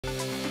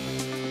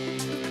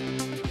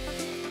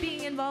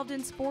involved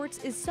in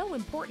sports is so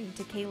important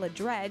to Kayla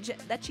Dredge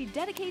that she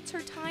dedicates her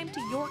time to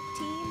York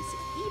teams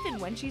even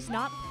when she's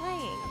not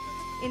playing.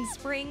 In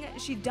spring,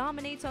 she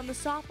dominates on the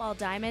softball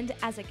diamond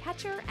as a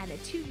catcher and a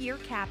 2-year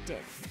captain.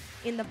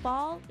 In the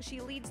fall, she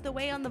leads the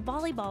way on the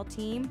volleyball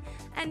team,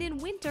 and in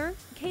winter,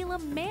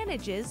 Kayla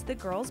manages the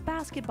girls'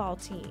 basketball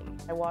team.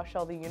 I wash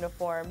all the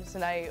uniforms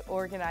and I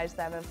organize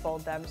them and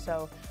fold them,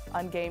 so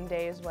on game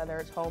days, whether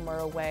it's home or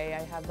away,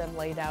 I have them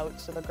laid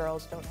out so the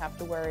girls don't have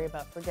to worry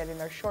about forgetting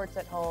their shorts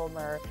at home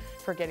or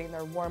forgetting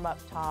their warm-up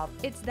top.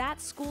 It's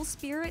that school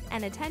spirit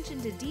and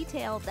attention to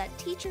detail that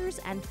teachers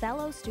and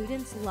fellow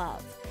students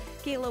love.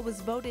 Kayla was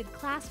voted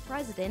class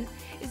president,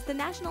 is the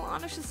National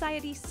Honor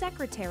Society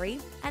secretary,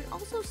 and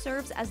also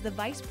serves as the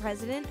vice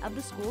president of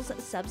the school's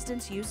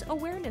substance use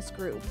awareness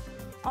group.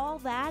 All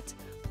that,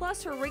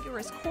 plus her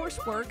rigorous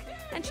coursework,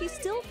 and she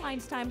still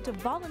finds time to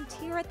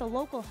volunteer at the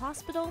local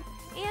hospital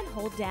and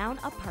hold down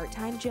a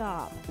part-time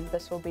job.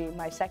 This will be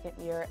my second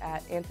year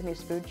at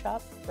Anthony's Food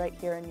Shop right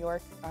here in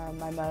York. I'm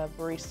a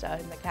barista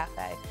in the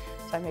cafe,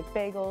 so I make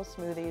bagels,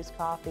 smoothies,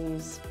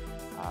 coffees.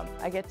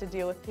 I get to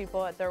deal with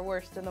people at their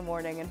worst in the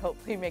morning and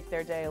hopefully make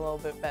their day a little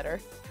bit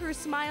better. Her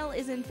smile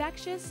is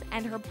infectious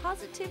and her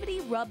positivity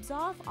rubs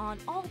off on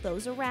all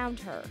those around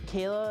her.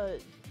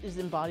 Kayla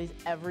embodies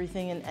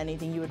everything and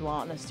anything you would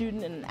want in a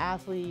student, in an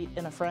athlete,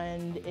 in a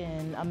friend,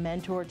 in a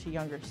mentor to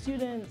younger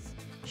students.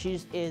 She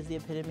just is the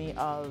epitome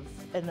of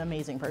an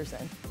amazing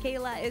person.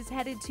 Kayla is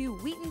headed to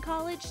Wheaton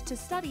College to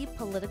study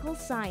political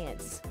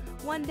science.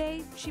 One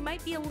day, she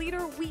might be a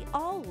leader we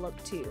all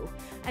look to,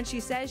 and she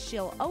says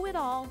she'll owe it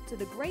all to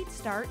the great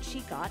start she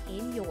got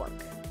in York.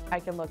 I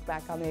can look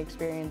back on the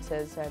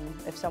experiences, and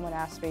if someone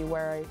asks me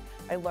where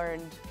I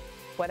learned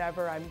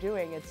whatever I'm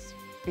doing, it's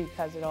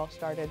because it all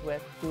started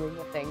with doing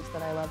the things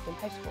that I loved in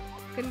high school.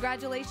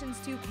 Congratulations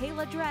to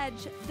Kayla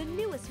Dredge, the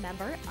newest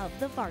member of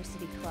the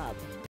Varsity Club.